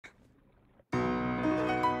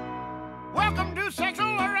do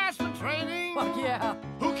sexual harassment training. Fuck yeah.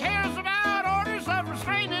 Who cares about orders of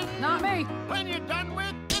restraining? Not me. When you're done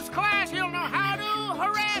with this class, you'll know how to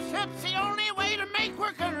harass. It's the only way to make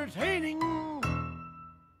work entertaining.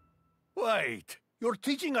 Wait, you're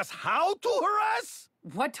teaching us how to harass?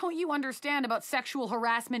 What don't you understand about sexual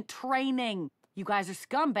harassment training? You guys are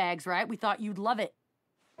scumbags, right? We thought you'd love it.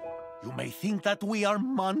 You may think that we are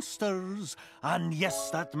monsters, and yes,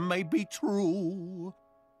 that may be true.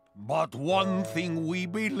 But one thing we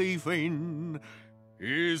believe in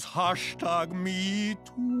is #MeToo.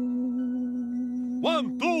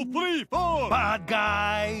 1, 2, 3, 4. Bad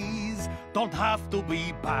guys don't have to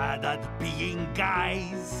be bad at being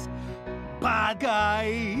guys. Bad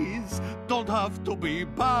guys don't have to be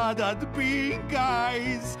bad at being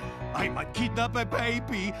guys. I might kidnap a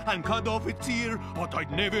baby and cut off its ear, but I'd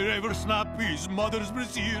never ever snap his mother's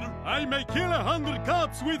brassiere. I may kill 100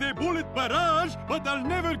 cops with a bullet barrage, but I'll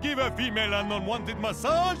never give a female an unwanted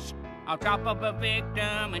massage. I'll chop up a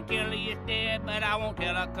victim until he is dead, but I won't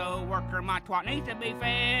tell a co-worker my twat needs to be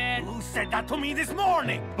fed. Who said that to me this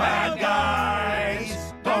morning? Bad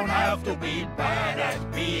guys don't have to be bad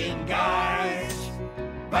at being guys.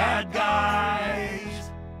 Bad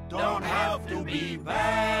guys don't have to be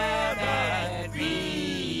bad at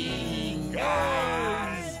being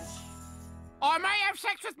guys. I may have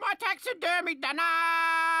sex with my taxidermy,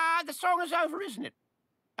 Dana. The song is over, isn't it?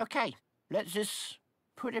 Okay, let's just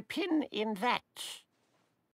put a pin in that.